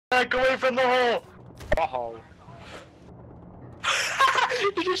back away from the hole! Oh.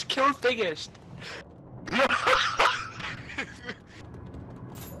 You just killed Biggest!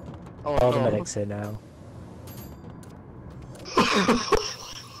 Oh, all the medics in now.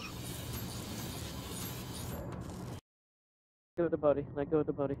 Go with the body. Let go of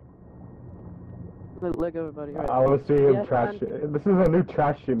the body. Let go of the body. Right. I want to see him Yeah, trash it. This is a new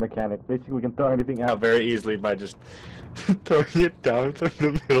trash chute mechanic. Basically, we can throw anything out very easily by just throwing it down from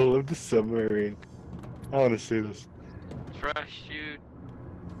the middle of the submarine. I want to see this. Trash chute.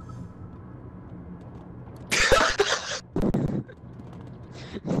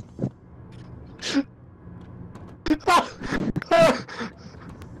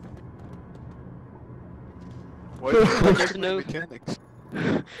 What When there's no mechanics?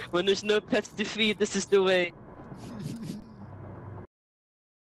 when there's no pets to feed, this is the way.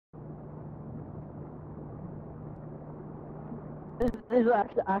 This is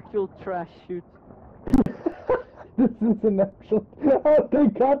actual trash chute. This is an actual. Oh, they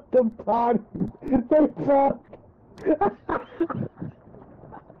got the body. They fucked.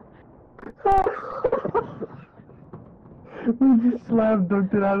 We just slam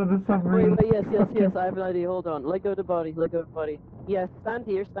dunked it out of the submarine. Wait, yes, I have an idea, hold on. Let go of the body, let go of the body. Yes, stand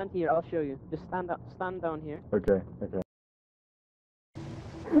here, I'll show you. Just stand down here. Okay, okay.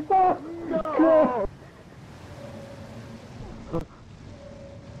 No!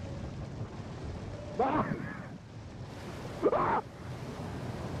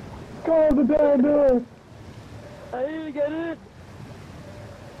 Call the damn door! I need to get in!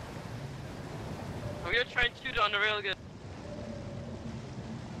 I'm gonna try and shoot it on the railgun.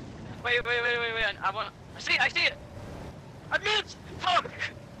 Wait, I want. I see it! I missed! Fuck!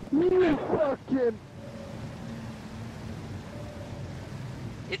 You fucking...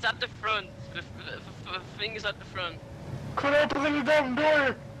 It's at the front. The thing is at the front. Quit opening the damn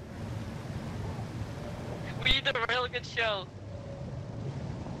door! We need a railgun shell.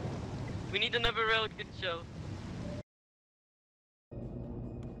 We need another railgun shell.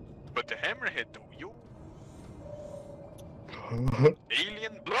 But the hammerhead though, yo.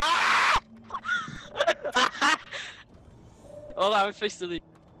 Alien blah! Oh, I'm officially.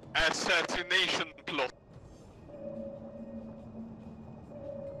 Assassination plot.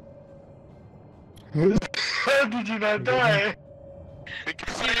 How did you not die?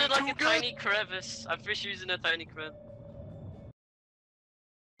 Because Use I'm it like too a good. tiny crevice. I'm fish using a tiny crevice.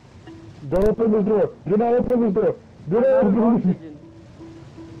 Don't open this door! Do not open this door! Do not open this door!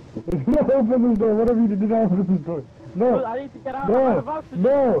 Do not open this door! Whatever you do, do not open this door! No! Dude, I need to get out. I'm out of No! oxygen.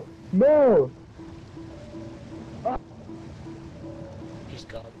 No! No! He's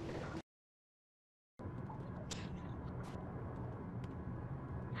gone.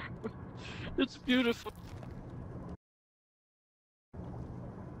 It's beautiful.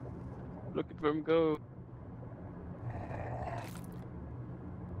 Look at him go.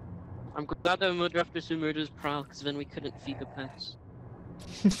 I'm glad that Mud Raptors who murders Prowl, because then we couldn't feed the pets.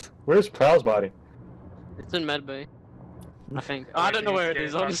 Where's Prowl's body? It's in Medbay. I think. Oh, I don't know where it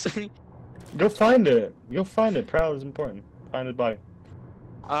is, honestly. Go find it! Go find it! Prowl is important. Find his body.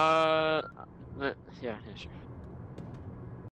 Yeah, sure.